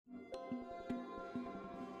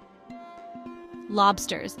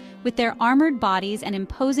lobsters, with their armored bodies and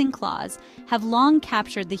imposing claws, have long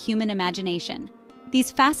captured the human imagination.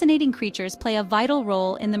 These fascinating creatures play a vital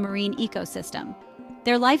role in the marine ecosystem.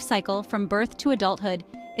 Their life cycle, from birth to adulthood,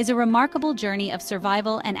 is a remarkable journey of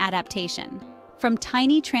survival and adaptation. From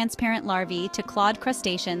tiny transparent larvae to clawed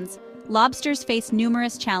crustaceans, lobsters face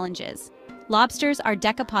numerous challenges. Lobsters are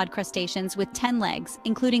decapod crustaceans with 10 legs,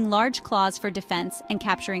 including large claws for defense and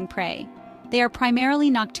capturing prey. They are primarily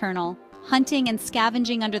nocturnal, hunting and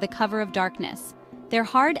scavenging under the cover of darkness. Their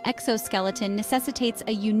hard exoskeleton necessitates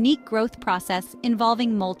a unique growth process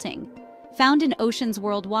involving molting. Found in oceans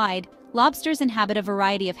worldwide, lobsters inhabit a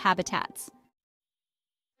variety of habitats.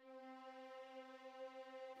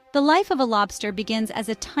 The life of a lobster begins as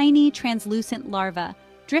a tiny, translucent larva,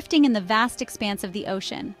 drifting in the vast expanse of the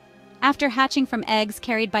ocean. After hatching from eggs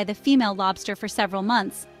carried by the female lobster for several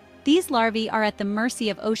months, these larvae are at the mercy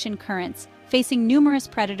of ocean currents, facing numerous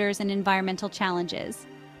predators and environmental challenges.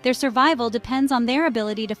 Their survival depends on their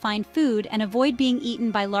ability to find food and avoid being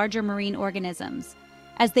eaten by larger marine organisms.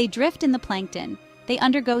 As they drift in the plankton, they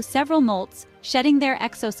undergo several molts, shedding their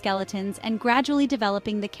exoskeletons and gradually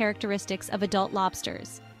developing the characteristics of adult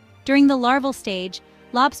lobsters. During the larval stage,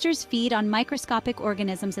 lobsters feed on microscopic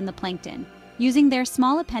organisms in the plankton, using their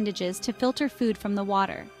small appendages to filter food from the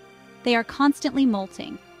water. They are constantly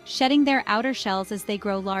molting, shedding their outer shells as they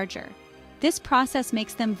grow larger. This process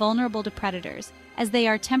makes them vulnerable to predators, as they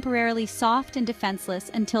are temporarily soft and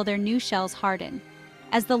defenseless until their new shells harden.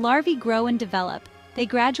 As the larvae grow and develop, they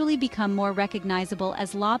gradually become more recognizable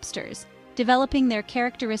as lobsters, developing their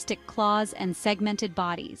characteristic claws and segmented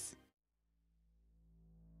bodies.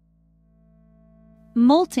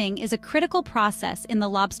 Molting is a critical process in the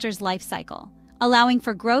lobster's life cycle, allowing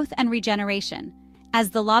for growth and regeneration. As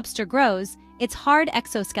the lobster grows, its hard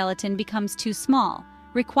exoskeleton becomes too small,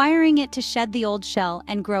 requiring it to shed the old shell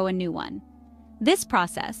and grow a new one. This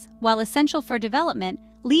process, while essential for development,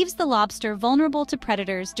 leaves the lobster vulnerable to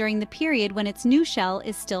predators during the period when its new shell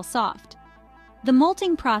is still soft. The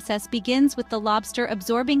molting process begins with the lobster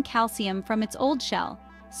absorbing calcium from its old shell,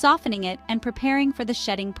 softening it and preparing for the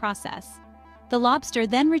shedding process. The lobster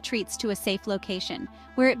then retreats to a safe location,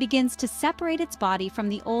 where it begins to separate its body from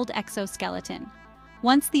the old exoskeleton.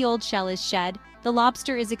 Once the old shell is shed, the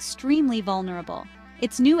lobster is extremely vulnerable.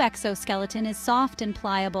 Its new exoskeleton is soft and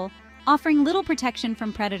pliable, offering little protection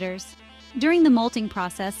from predators. During the molting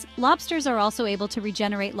process, lobsters are also able to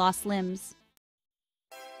regenerate lost limbs.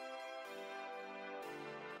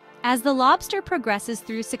 As the lobster progresses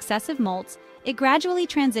through successive molts, it gradually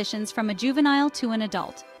transitions from a juvenile to an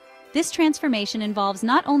adult. This transformation involves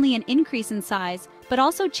not only an increase in size, but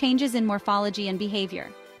also changes in morphology and behavior.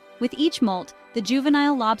 With each molt, the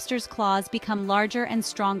juvenile lobster's claws become larger and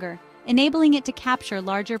stronger, enabling it to capture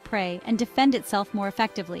larger prey and defend itself more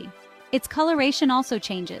effectively. Its coloration also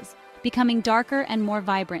changes, becoming darker and more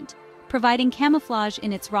vibrant, providing camouflage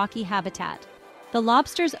in its rocky habitat. The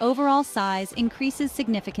lobster's overall size increases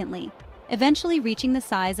significantly, eventually reaching the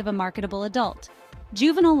size of a marketable adult.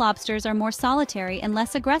 Juvenile lobsters are more solitary and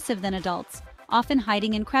less aggressive than adults, often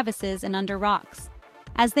hiding in crevices and under rocks.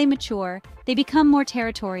 As they mature, they become more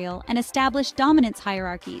territorial and establish dominance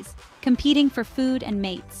hierarchies, competing for food and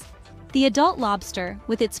mates. The adult lobster,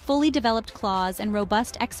 with its fully developed claws and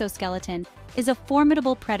robust exoskeleton, is a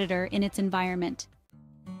formidable predator in its environment.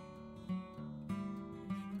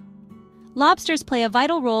 Lobsters play a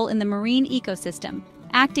vital role in the marine ecosystem,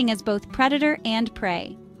 acting as both predator and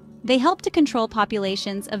prey. They help to control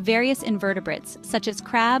populations of various invertebrates, such as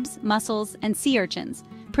crabs, mussels, and sea urchins,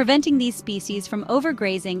 preventing these species from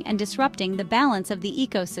overgrazing and disrupting the balance of the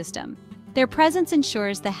ecosystem. Their presence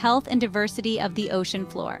ensures the health and diversity of the ocean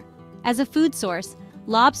floor. As a food source,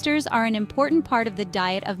 lobsters are an important part of the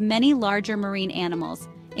diet of many larger marine animals,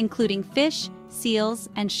 including fish, seals,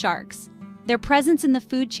 and sharks. Their presence in the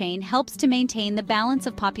food chain helps to maintain the balance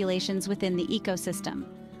of populations within the ecosystem.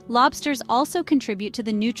 Lobsters also contribute to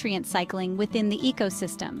the nutrient cycling within the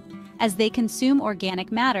ecosystem. As they consume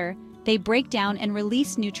organic matter, they break down and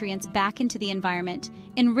release nutrients back into the environment,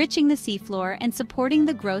 enriching the seafloor and supporting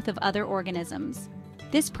the growth of other organisms.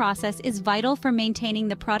 This process is vital for maintaining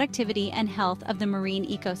the productivity and health of the marine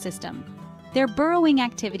ecosystem. Their burrowing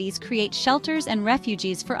activities create shelters and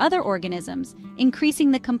refuges for other organisms,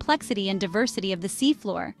 increasing the complexity and diversity of the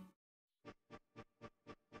seafloor.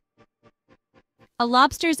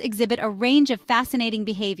 Lobsters exhibit a range of fascinating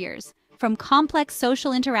behaviors, from complex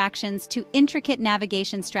social interactions to intricate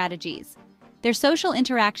navigation strategies. Their social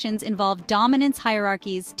interactions involve dominance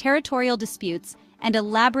hierarchies, territorial disputes, and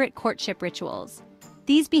elaborate courtship rituals.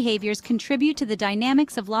 These behaviors contribute to the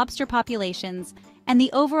dynamics of lobster populations and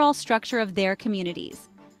the overall structure of their communities.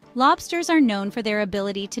 Lobsters are known for their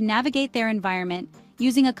ability to navigate their environment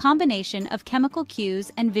using a combination of chemical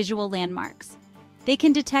cues and visual landmarks. They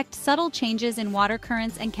can detect subtle changes in water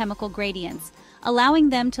currents and chemical gradients, allowing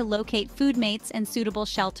them to locate food mates and suitable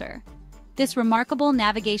shelter. This remarkable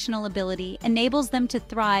navigational ability enables them to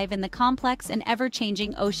thrive in the complex and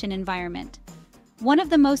ever-changing ocean environment. One of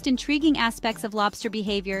the most intriguing aspects of lobster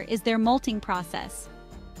behavior is their molting process.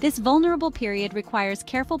 This vulnerable period requires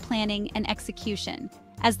careful planning and execution,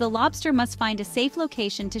 as the lobster must find a safe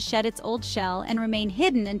location to shed its old shell and remain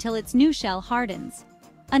hidden until its new shell hardens.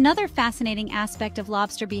 Another fascinating aspect of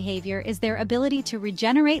lobster behavior is their ability to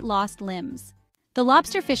regenerate lost limbs. The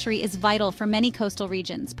lobster fishery is vital for many coastal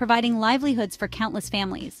regions, providing livelihoods for countless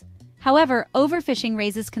families. However, overfishing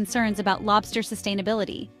raises concerns about lobster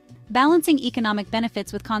sustainability. Balancing economic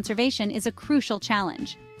benefits with conservation is a crucial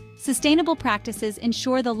challenge. Sustainable practices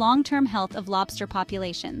ensure the long-term health of lobster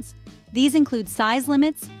populations. These include size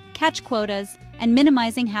limits, catch quotas, and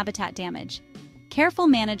minimizing habitat damage. Careful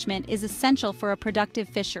management is essential for a productive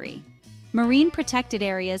fishery. Marine protected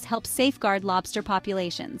areas help safeguard lobster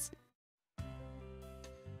populations.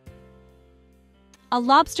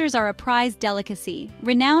 Lobsters are a prized delicacy,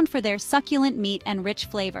 renowned for their succulent meat and rich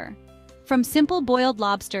flavor. From simple boiled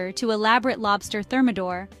lobster to elaborate lobster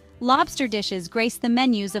thermidor, lobster dishes grace the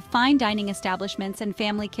menus of fine dining establishments and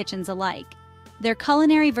family kitchens alike. Their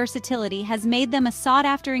culinary versatility has made them a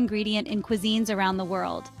sought-after ingredient in cuisines around the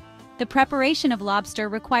world. The preparation of lobster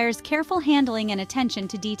requires careful handling and attention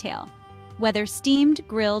to detail. Whether steamed,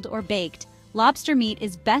 grilled, or baked, lobster meat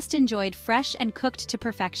is best enjoyed fresh and cooked to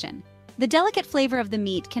perfection. The delicate flavor of the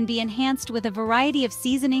meat can be enhanced with a variety of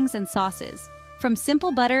seasonings and sauces, from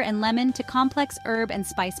simple butter and lemon to complex herb and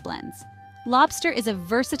spice blends. Lobster is a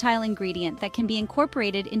versatile ingredient that can be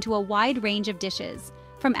incorporated into a wide range of dishes,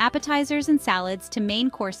 from appetizers and salads to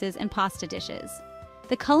main courses and pasta dishes.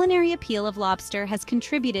 The culinary appeal of lobster has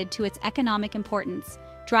contributed to its economic importance,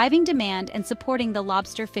 driving demand and supporting the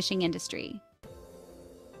lobster fishing industry.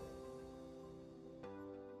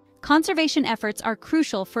 Conservation efforts are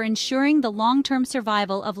crucial for ensuring the long-term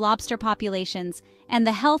survival of lobster populations and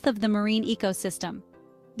the health of the marine ecosystem.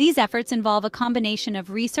 These efforts involve a combination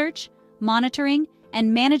of research, monitoring,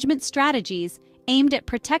 and management strategies aimed at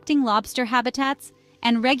protecting lobster habitats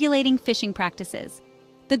and regulating fishing practices.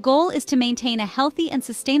 The goal is to maintain a healthy and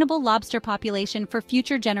sustainable lobster population for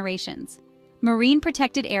future generations. Marine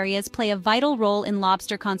protected areas play a vital role in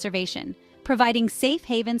lobster conservation, providing safe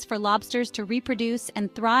havens for lobsters to reproduce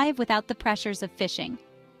and thrive without the pressures of fishing.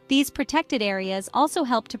 These protected areas also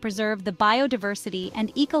help to preserve the biodiversity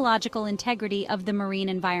and ecological integrity of the marine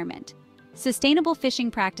environment. Sustainable fishing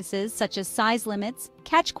practices such as size limits,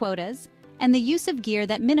 catch quotas, and the use of gear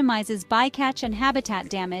that minimizes bycatch and habitat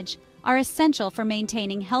damage are essential for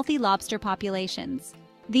maintaining healthy lobster populations.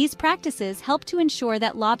 These practices help to ensure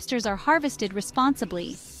that lobsters are harvested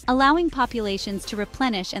responsibly, allowing populations to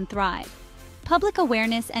replenish and thrive. Public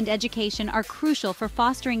awareness and education are crucial for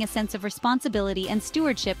fostering a sense of responsibility and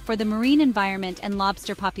stewardship for the marine environment and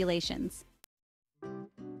lobster populations.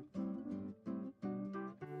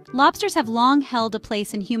 Lobsters have long held a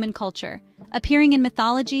place in human culture, appearing in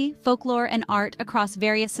mythology, folklore, and art across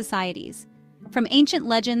various societies. From ancient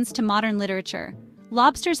legends to modern literature,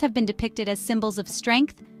 lobsters have been depicted as symbols of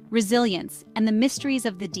strength, resilience, and the mysteries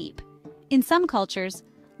of the deep. In some cultures,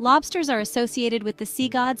 lobsters are associated with the sea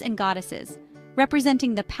gods and goddesses,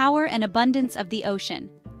 representing the power and abundance of the ocean.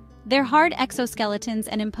 Their hard exoskeletons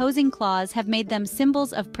and imposing claws have made them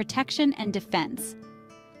symbols of protection and defense.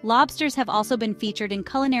 Lobsters have also been featured in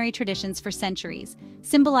culinary traditions for centuries,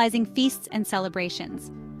 symbolizing feasts and celebrations.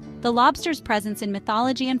 The lobster's presence in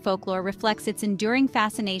mythology and folklore reflects its enduring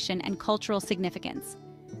fascination and cultural significance.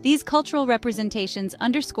 These cultural representations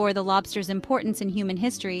underscore the lobster's importance in human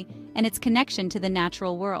history and its connection to the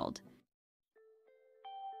natural world.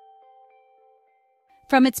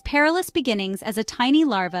 From its perilous beginnings as a tiny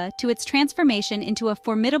larva to its transformation into a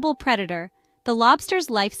formidable predator, the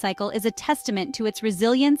lobster's life cycle is a testament to its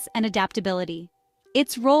resilience and adaptability.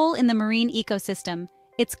 Its role in the marine ecosystem,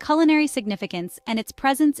 its culinary significance, and its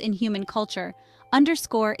presence in human culture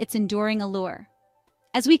underscore its enduring allure.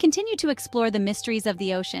 As we continue to explore the mysteries of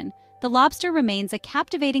the ocean, the lobster remains a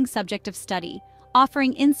captivating subject of study,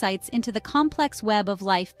 offering insights into the complex web of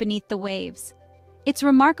life beneath the waves. Its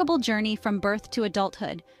remarkable journey from birth to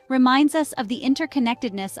adulthood reminds us of the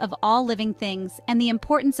interconnectedness of all living things and the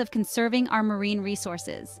importance of conserving our marine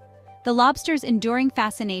resources. The lobster's enduring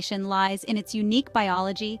fascination lies in its unique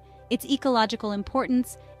biology, its ecological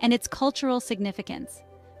importance, and its cultural significance.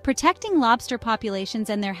 Protecting lobster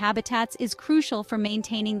populations and their habitats is crucial for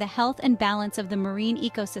maintaining the health and balance of the marine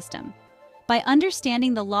ecosystem. By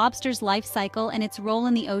understanding the lobster's life cycle and its role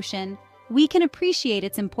in the ocean, we can appreciate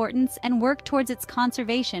its importance and work towards its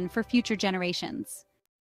conservation for future generations.